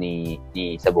scenario ni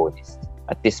Sabonis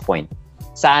at this point.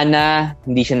 Sana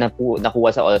hindi siya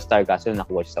nakuha sa All-Star kaso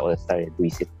nakuha siya sa All-Star.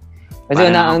 Visit. Kasi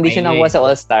hindi siya nakuha sa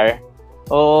All-Star.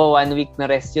 1 week na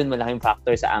rest yun. Malaking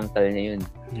factor sa ankle niya yun.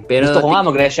 Pero gusto ko nga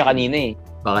mag-rest siya kanina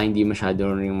Baka hindi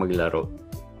masyado rin maglaro.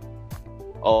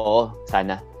 Oo,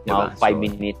 sana. Diba? Mga 5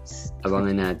 minutes.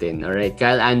 Abangan natin. Alright,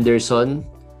 Kyle Anderson.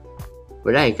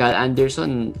 Wala Kyle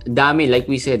Anderson. Dami,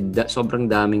 like we said, sobrang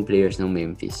daming players ng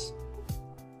Memphis.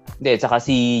 Hindi, saka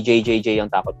si JJJ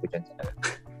yung takot ko dyan.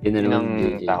 Yun na naman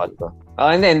yung takot ko.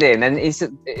 Hindi.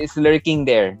 It's lurking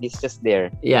there. He's just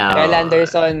there. Yeah. Kyle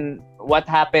Anderson, what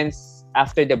happens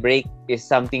after the break is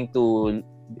something to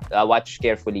watch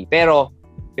carefully. Pero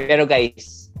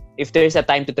guys, if there's a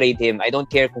time to trade him, I don't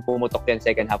care kung pumutok yan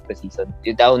second half of the season.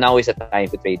 Now is the time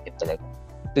to trade him talaga.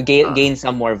 To gain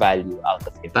some more value out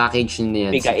of him. Package niya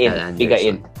yan si Kyle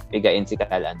Anderson. Piga in si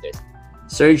Kyle Anderson.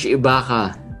 Serge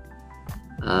Ibaka.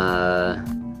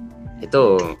 Ito,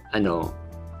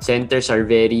 centers are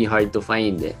very hard to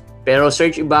find Pero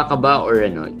Serge Ibaka ba or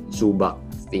Zubac,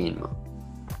 tingin mo?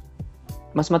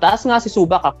 Mas mataas nga si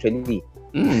Zubac actually.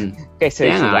 Kay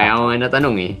Serge Ibaka. Kaya ako nga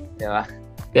natanong Diba?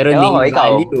 Pero name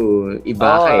value,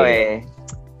 Ibaka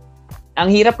Ang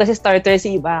hirap kasi starter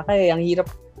si Ibaka Ang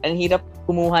hirap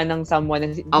kumuha ng someone.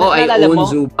 Ako, I own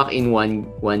Zubac in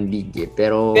one league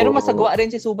Pero masagawa rin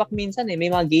si Zubac minsan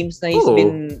May mga games na he's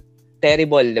been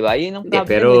terrible, di ba? Yun ang problem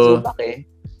pero, with Zubac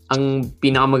Ang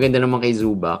pinakamaganda naman kay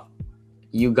Zubac,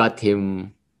 you got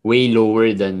him way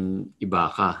lower than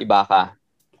Ibaka.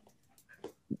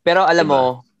 Pero alam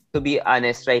mo, to be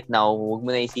honest, right now, huwag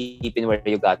mo na isipin where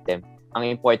you got them. Ang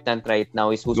important right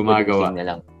now is who's gumagawa na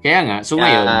lang. Kaya nga, so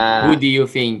ngayon, who do you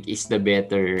think is the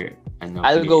better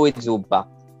I'll go with Zubac.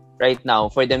 Right now,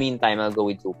 for the meantime, I'll go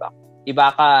with Zubac.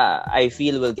 Ibaka, I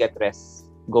feel will get rest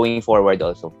going forward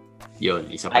also. Yun,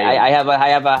 isa pa yun. I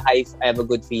have a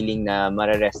good feeling na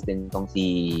mararest din tong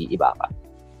si Ibaka.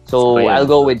 So, I'll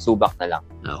go with Zubac na lang.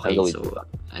 Okay, so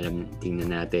tingnan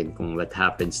natin kung what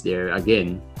happens there.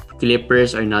 Again,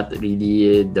 Clippers are not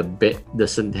really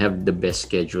doesn't have the best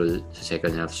schedule sa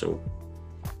second half, so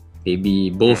maybe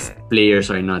both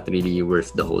players are not really worth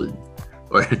the hold.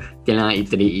 Or kailangan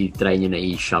i-try nyo na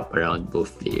i-shop around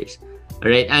both players.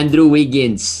 Alright, Andrew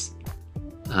Wiggins.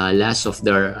 Last of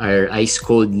our ice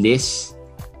cold list.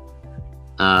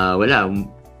 Wala.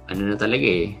 Ano na talaga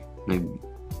eh.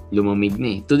 Lumamig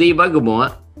na eh. Today ba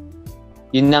gumawa?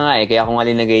 Yun na nga eh. Kaya ako nga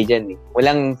linagay dyan eh.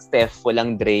 Walang Steph,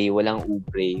 walang Dre, walang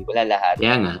Oubre, wala lahat.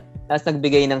 Kaya nga. Tapos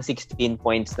nagbigay ng 16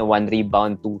 points na 1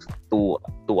 rebound, 2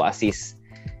 assists.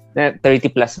 Na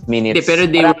 30 plus minutes.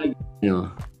 Pero they were,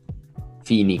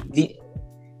 Phoenix.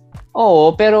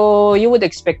 Pero you would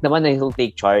expect naman na he'll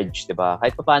take charge, di ba?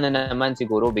 Kahit paano naman,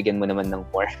 siguro, bigyan mo naman ng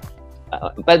more.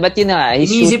 But yun nga,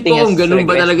 he's shooting ko kung ganun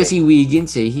ba talaga si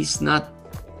Wiggins eh. He's not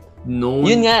known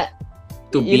yun nga,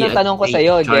 to be yun ang tanong ko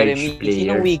sa'yo, Jeremy.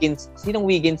 Player. Sinong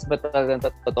Wiggins ba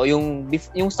talaga totoo?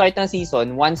 Yung start ng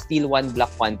season, 1 steal, 1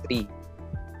 block, 1 3.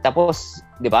 Tapos,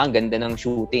 di ba, ang ganda ng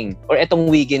shooting. Or etong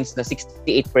Wiggins na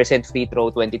 68% free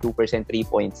throw, 22% 3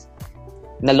 points.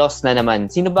 Na loss na naman.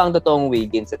 Sino ba ang totoong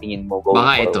Wiggins sa tingin mo going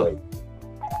baka forward?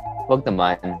 Ito. Wag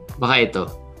naman. Baka ito.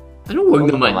 Anong wag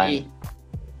naman?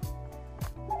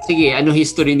 Sige, ano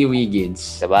history ni Wiggins?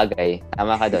 Sabagay.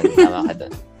 Tama ka doon.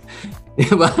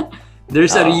 Diba?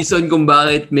 There's a reason kung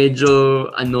bakit medyo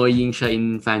annoying siya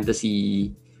in fantasy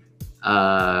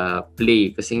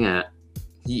play. Kasi nga,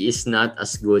 he is not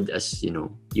as good as,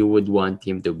 you would want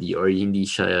him to be, or hindi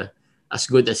siya as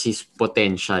good as his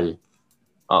potential.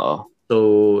 Oo.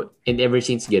 So, and ever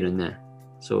since gano'n na.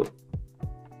 So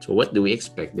what do we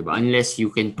expect, diba? Unless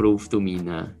you can prove to me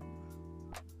na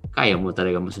kaya mo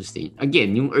talaga masustain.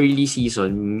 Again, yung early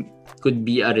season could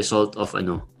be a result of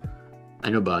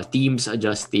teams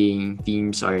adjusting,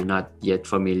 teams are not yet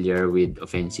familiar with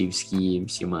offensive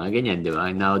schemes, yung mga ganyan,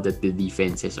 diba? Now that the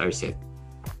defenses are set.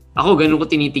 Ako, ganun ko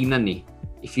tinitingnan eh.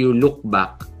 If you look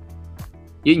back,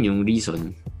 yun yung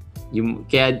reason.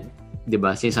 Kaya,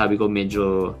 diba, sinasabi ko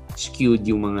medyo skewed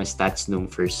yung mga stats nung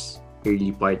first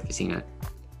early part kasi nga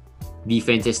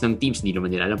defenses ng teams, di naman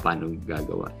nila alam paano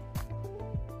gagawa.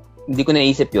 Hindi ko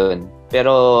naisip yun.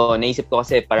 Pero naisip ko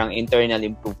kasi parang internal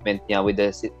improvement niya with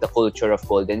the culture of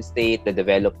Golden State, the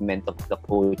development of the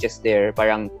coaches there.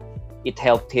 Parang it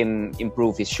helped him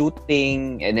improve his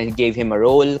shooting and then gave him a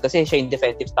role kasi siya yung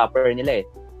defensive stopper nila eh.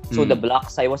 So the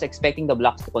blocks, I was expecting the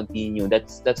blocks to continue.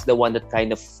 That's the one that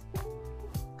kind of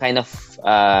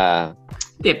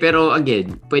pero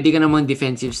again, pwede ka namang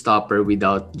defensive stopper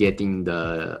without getting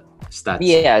the stats.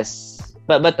 Yes.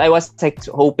 But I was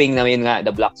hoping na yun nga the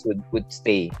blocks would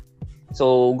stay.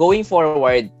 So going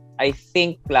forward, I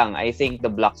think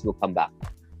the blocks will come back.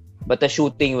 But the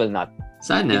shooting will not.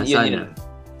 Sana.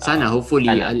 Hopefully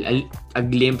a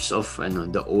glimpse of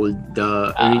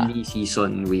the early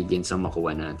season Wiggins ang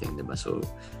makuha natin, diba?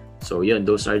 So yun,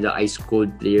 those are the ice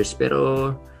cold players,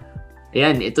 pero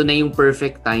ayan, ito na yung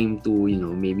perfect time to,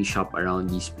 maybe shop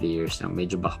around these players na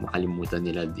medyo baka makalimutan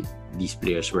nila these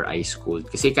players were ice cold.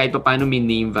 Kasi kahit pa paano may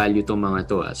name value tong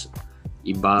mga to.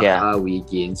 Ibaka,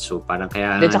 Wiggins. So parang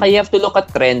kaya... Then saka you have to look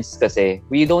at trends kasi.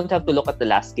 We don't have to look at the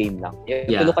last game lang. You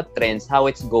have to look at trends, how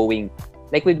it's going.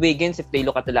 Like with Wiggins, if they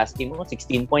look at the last game,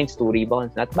 16 points, 2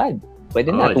 rebounds, not bad.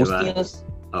 Pwede na, 2 steals.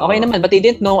 Okay naman, but they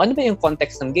didn't know ano ba yung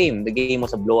context ng game. The game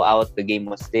was a blowout, the game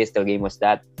was this, the game was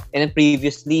that. And then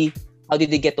previously, how did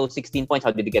they get those 16 points?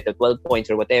 How did they get the 12 points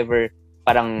or whatever?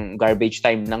 Parang garbage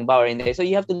time ng ba or hindi. So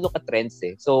you have to look at trends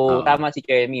eh. So tama si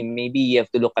Jeremy, maybe you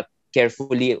have to look at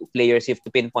carefully players, you have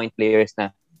to pinpoint players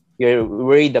na you're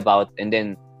worried about and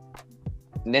then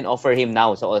offer him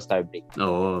now sa All-Star break.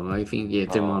 Oo, I think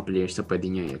ito yung mga players na pwede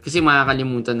nyo. Kasi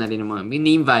makakalimutan na rin ng mga, may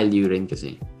name value rin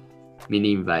kasi. May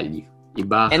name value.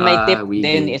 Ibaka, and my tip Wiggins.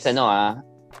 then is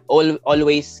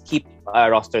always keep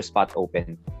a roster spot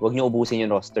open. Huwag niyo ubusin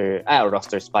yung roster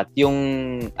spot.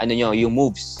 Yung yung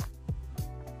moves.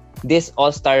 This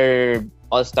All-Star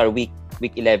week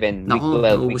 11, week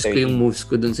 12, week 13. Ko yung moves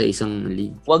ko dun sa isang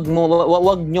league. Wag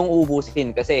niyong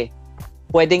ubusin kasi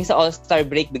pwedeng sa All-Star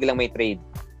break biglang may trade.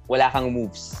 Wala kang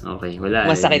moves. Okay,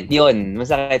 wala. Masakit 'yon.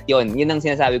 Yun ang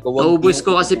sinasabi ko. Naubos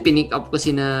ko kasi pinick up ko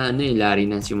si Larry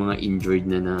Nance yung mga injured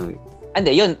na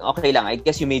Ande, yun, okay lang. I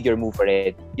guess you made your move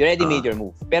already. You already made your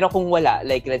move. Pero kung wala,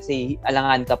 like let's say,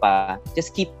 alangan ka pa,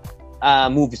 just keep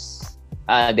moves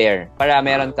there para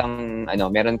meron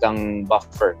kang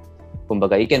buffer.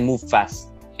 Kumbaga, you can move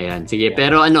fast. Ayan, sige. Yeah.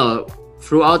 Pero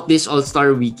throughout this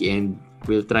All-Star weekend,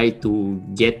 we'll try to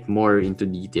get more into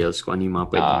details kung ano yung mga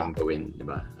pwede nang gawin, di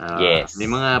ba? Yes. May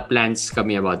mga plans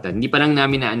kami about that. Hindi pa lang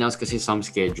namin na-announce kasi some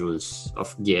schedules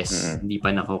of guests hindi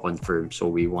pa nako-confirm. So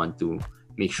we want to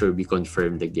make sure we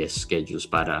confirm the guest schedules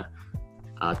para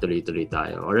tuloy-tuloy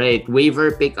tayo. Alright,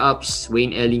 waiver pickups,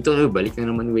 Wayne Ellington. Balik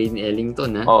na naman Wayne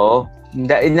Ellington, ha? Oo.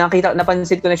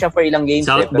 Napansin ko na siya for ilang games.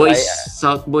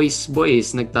 South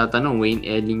Boys, nagtatanong, Wayne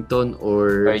Ellington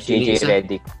or JJ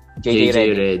Redick.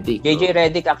 JJ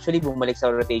Redick actually bumalik sa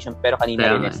rotation pero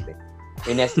kanina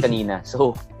Rines kanina.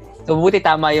 So buti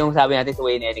tama yung sabi natin sa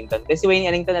Wayne Ellington. Kasi Wayne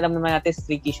Ellington alam naman natin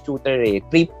streaky shooter 3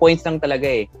 points lang talaga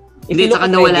eh. Hindi, saka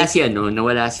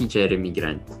nawala si Jeremy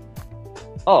Grant.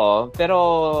 Oo, pero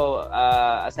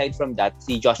aside from that,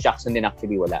 si Josh Jackson din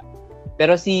actually wala.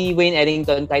 Pero si Wayne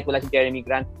Ellington, kahit wala si Jeremy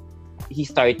Grant,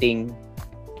 he's starting.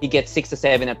 He gets 6 to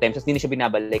 7 attempts. Tapos hindi na siya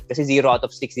binabalik. Kasi 0 out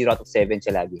of 6, 0 out of 7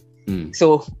 siya lagi.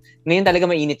 So, ngayon talaga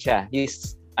mainit siya.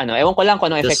 Ewan ko lang kung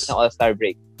anong effect ng All-Star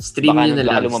break. Stream nyo na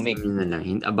lang.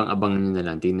 Abang-abang nyo na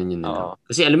lang. Tingnan nyo na lang.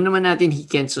 Kasi alam naman natin, he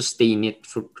can't sustain it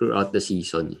throughout the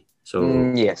season. So,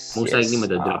 most likely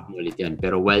madadrop mo ulit yan.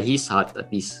 Pero while he's hot, at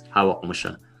least hawak mo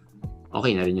siya.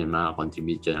 Okay na rin yan,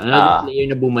 makakontribute yan. Another player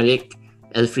na bumalik,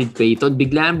 Elfrid Payton,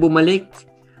 biglaan bumalik.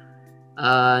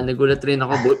 Nagulat rin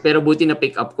ako, pero buti na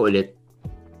pick up ko ulit.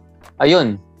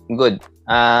 Ayun, good.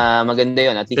 Maganda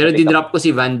yun. At least pero dinrop ko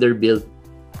si Vanderbilt.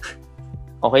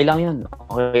 Okay lang yun.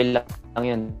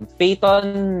 Payton,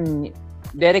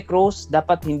 Derrick Rose,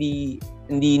 dapat hindi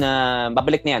na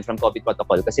babalik na yan from COVID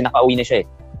protocol kasi nakauwi na siya eh.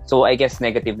 So, I guess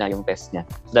negative na yung test niya.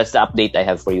 That's the update I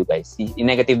have for you guys.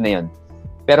 Negative na yun.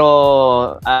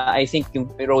 Pero, I think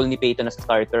yung role ni Payton as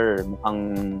starter,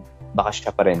 mukhang baka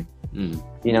siya pa rin.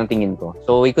 Yun ang tingin ko.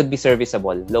 So, we could be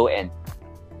serviceable. Low end.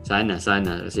 Sana.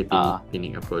 Kasi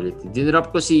pining up ulit.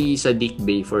 Dinrop ko si Saddiq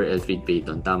Bey for Elfrid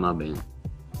Payton. Tama ba yun?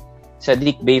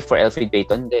 Saddiq Bey for Elfrid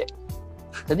Payton? Hindi.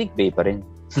 Saddiq Bey pa rin.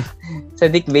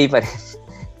 Saddiq Bey pa rin.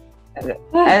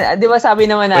 Di ba sabi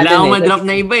naman natin wala akong madrop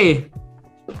na iba eh.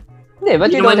 Hindi,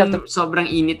 but you don't have to... Sobrang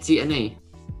init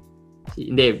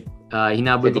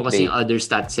hinabol ko kasi yung other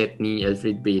stat set ni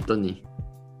Elfrid Payton eh.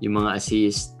 Yung mga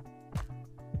assist.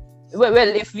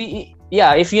 Well, if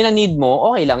yun ang need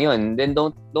mo, okay lang yun. Then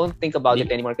don't think about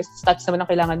it anymore. Kasi stats naman ang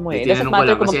kailangan mo eh. It doesn't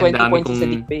matter kung mag 20 points sa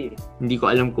Saddiq Bey. Hindi ko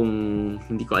alam kung...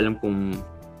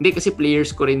 Hindi kasi players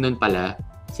ko rin nun pala.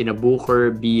 Sina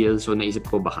Booker, Beal. So naisip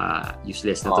ko baka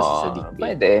useless na to si Saddiq Bey.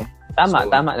 Pwede.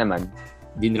 Tama naman.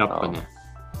 Dinrop ko na.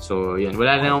 So, yan.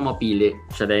 Wala na akong mapili.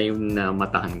 Siya na yung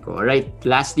namatahan ko. Alright.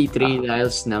 Lastly, Trey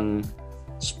Lyles ng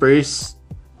Spurs.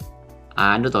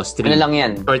 Stream. Ano lang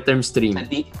yan? Short-term stream.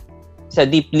 Sa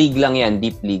Deep League lang yan.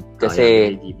 Deep League.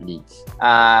 Kasi, Deep Leagues.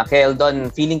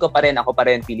 Keldon, feeling ko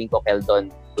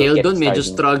Keldon. Keldon, medyo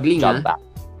struggling, ha?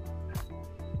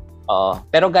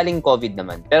 Pero galing COVID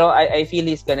naman. Pero I feel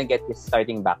he's gonna get his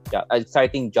starting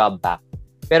job back.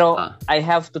 Pero I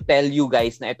have to tell you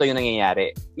guys na ito yung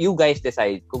nangyayari. You guys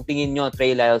decide kung tingin nyo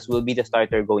Trey Lyles will be the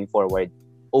starter going forward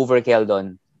over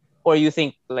Keldon, or you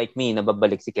think like me na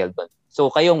babalik si Keldon.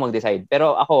 So kayong mag-decide.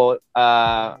 Pero ako,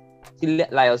 si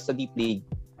Lyles sa Deep League,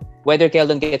 whether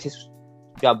Keldon gets his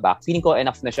job back, feeling ko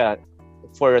enough na siya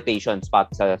for rotation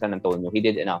spot sa San Antonio. He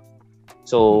did enough.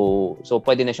 So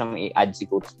pwede na siyang i-add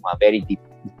siguro sa mga very deep.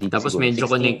 Tapos siguro, medyo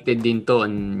 16. Connected din to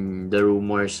on the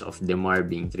rumors of DeMar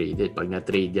being traded. Pag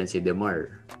na-trade yan si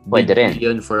DeMar, pwede rin.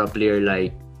 Yun for a player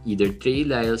like either Trey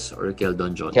Lyles or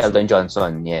Keldon Johnson. Keldon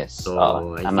Johnson, yes. So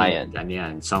I think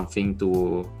yan, something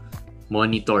to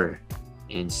monitor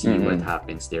and see what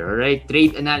happens there. Alright,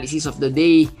 trade analysis of the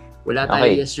day. Wala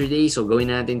tayo yesterday, so gawin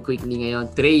natin quickly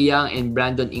ngayon. Trae Young and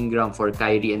Brandon Ingram for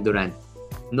Kyrie and Durant.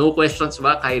 No questions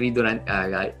ba? Kyrie Durant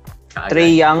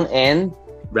Trae Young and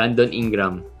Brandon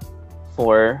Ingram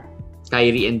for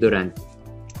Kyrie and Durant.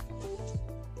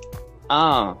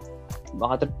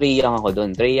 Baka Trae Young ako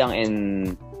doon. Trae Young and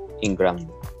Ingram.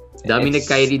 Dami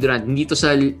nag-Kyrie Durant. Hindi to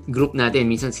sa group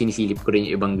natin. Minsan sinisilip ko rin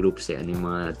yung ibang groups ano yung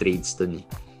mga trades doon eh.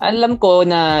 Alam ko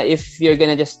na if you're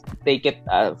gonna just take it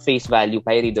face value,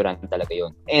 Kyrie Durant talaga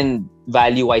yun. And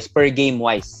value-wise, per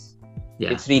game-wise,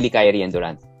 it's really Kyrie and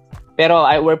Durant. Pero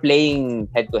we're playing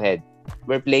head-to-head.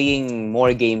 We're playing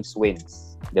more games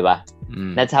wins. Diba?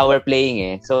 That's how we're playing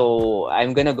eh. So,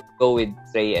 I'm gonna go with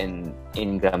Trae and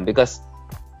Ingram because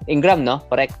Ingram, no?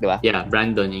 Correct, diba? Yeah,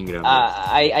 Brandon Ingram.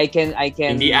 I can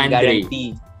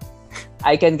guarantee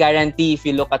I can guarantee if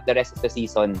you look at the rest of the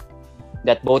season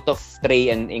that both of Trey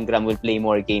and Ingram will play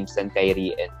more games than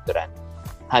Kyrie and Durant.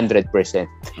 100%.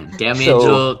 Kaya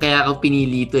medyo, kaya ako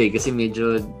pinili ito kasi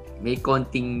medyo may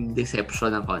konting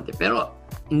deception ng konti. Pero,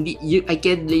 I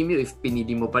can't blame you if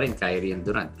pinili mo pa rin Kyrie and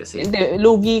Durant kasi... Hindi,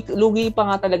 lugi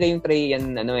pa nga talaga yung Trey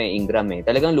and Ingram eh.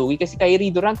 Talagang lugi kasi Kyrie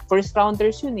Durant, first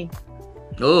rounders yun eh.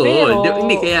 Oo,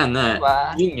 hindi kaya nga. Diba?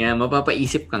 Yun nga,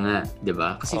 mapapaisip ka nga, 'di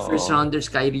ba? Kasi first rounders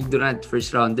Kyrie Durant,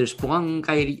 first rounders mukhang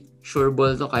Kyrie sure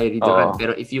ball to Kyrie Durant,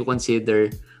 pero if you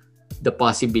consider the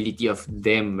possibility of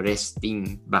them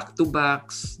resting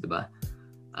back-to-backs, 'di ba?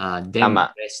 Them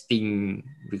resting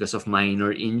because of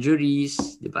minor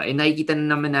injuries, 'di ba? Nakikita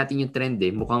na naman natin yung trend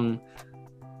eh. Mukhang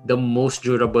the most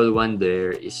durable one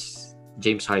there is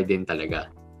James Harden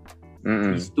talaga.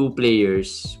 These two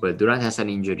players, well, Durant has an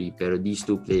injury, pero these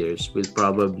two players will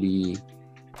probably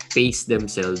pace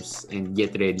themselves and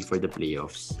get ready for the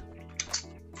playoffs.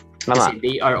 Kasi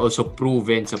they are also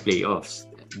proven sa playoffs.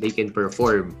 They can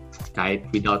perform kahit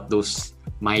without those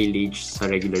mileage sa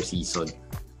regular season.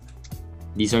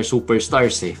 These are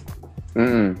superstars eh.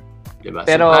 Diba?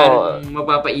 Pero, so, parang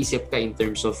mapapaisip ka in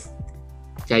terms of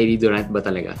Kyrie Durant ba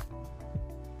talaga?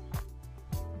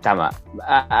 Tama.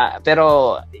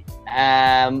 Pero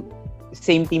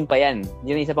same team pa yan.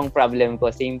 Yun isa pang problem ko.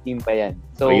 Same team pa yan.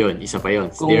 So, yun. Isa pa yun.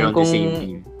 They're on the same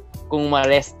team. Kung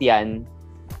ma-rest yan,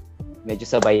 medyo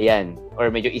sabay yan.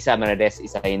 Or medyo isa ma-rest,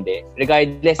 isa hindi.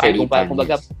 Regardless,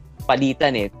 kumbaga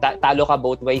palitan eh. Talo ka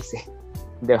both ways eh.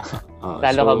 Diba?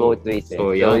 Talo ka both ways eh.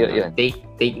 So, yun.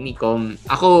 Take ni Com.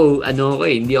 Ako,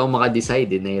 hindi ako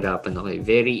makadecide eh. Nahirapan ako eh.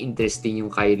 Very interesting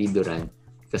yung Kyrie Durant.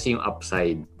 Kasi yung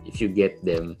upside, if you get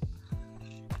them,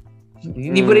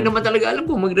 hindi mo rin naman talaga alam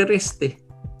kung magre-rest eh.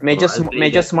 Medyo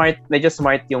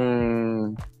smart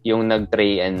yung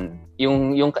nag-Trey and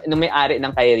yung may-ari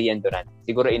ng Kyrie and Durant.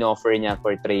 Siguro in-offer niya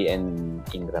for Trey and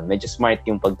Ingram. Medyo smart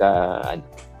yung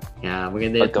Yeah,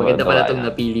 maganda pala itong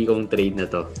napili kong trade na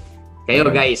to. Kayo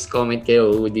guys, comment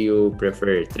kayo, who do you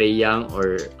prefer? Trey Young,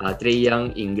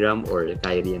 Ingram, or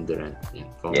Kyrie and Durant?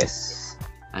 Comment. Yes.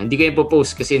 Hindi ko yung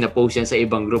po-post kasi na-post yan sa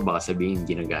ibang group. Baka sabihin,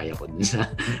 ginagaya ko dun sa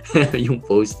yung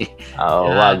post niya.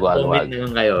 Wag. Comment na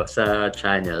lang kayo sa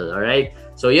channel. Alright?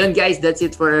 So yun guys, that's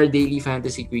it for our daily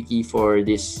fantasy quickie for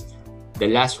the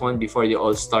last one before the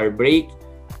All-Star break.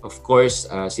 Of course,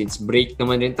 since break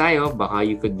naman rin tayo, baka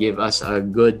you could give us a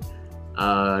good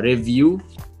review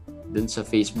dun sa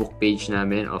Facebook page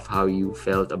namin of how you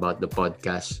felt about the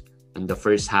podcast on the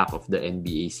first half of the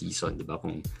NBA season. Diba?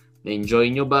 Kung na-enjoy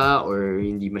nyo ba or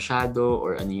hindi masyado,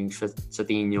 or ano yung sa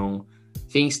tingin yung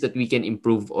things that we can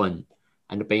improve on?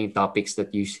 Ano pa yung topics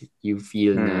that you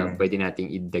feel na pwede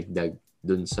nating idagdag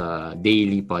dun sa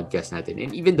daily podcast natin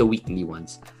and even the weekly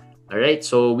ones. Alright,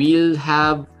 so we'll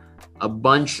have a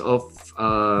bunch of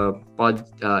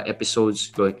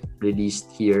episodes released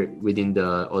here within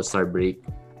the All-Star break,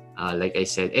 like I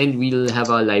said, and we'll have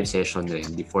a live session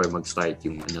rin before mag-start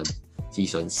yung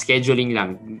season. Scheduling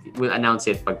lang. We'll announce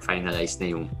it pag finalize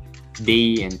na yung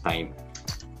day and time.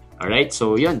 Alright,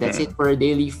 so yun. That's it for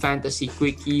Daily Fantasy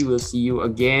Quickie. We'll see you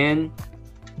again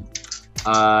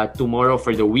tomorrow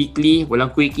for the weekly.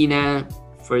 Walang quickie na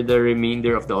for the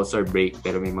remainder of the All-Star break,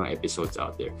 pero may mga episodes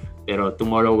out there. Pero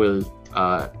tomorrow we'll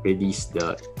release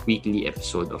the weekly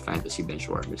episode of Fantasy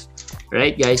Benchwarmers.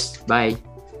 Alright guys, bye!